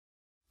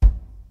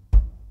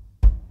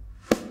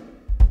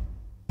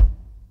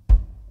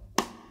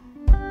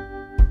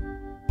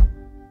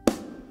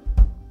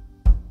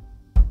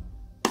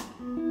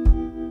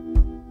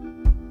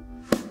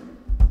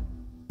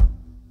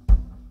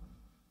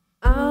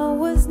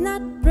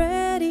not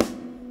ready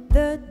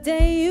the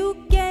day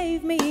you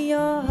gave me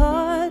your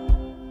heart.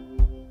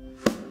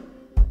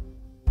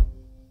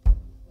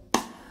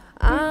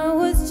 I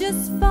was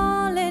just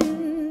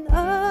falling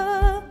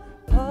apart.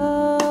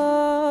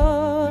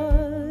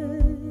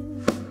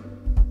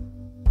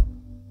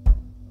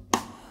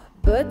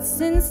 But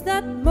since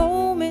that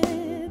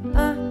moment,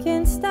 I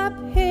can't stop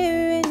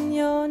hearing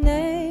your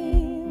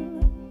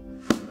name,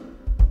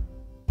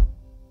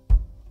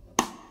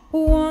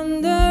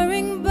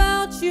 wondering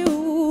about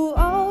you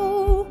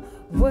always.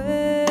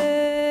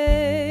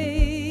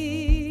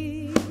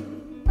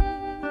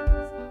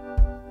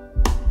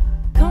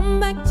 Come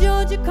back,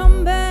 Georgia,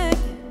 come back.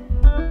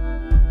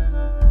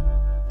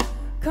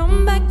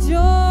 Come back,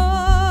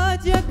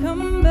 Georgia,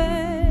 come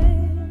back.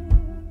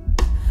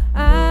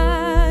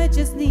 I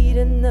just need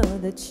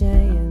another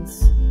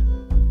chance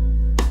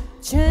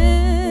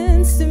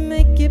to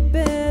make it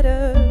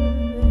better.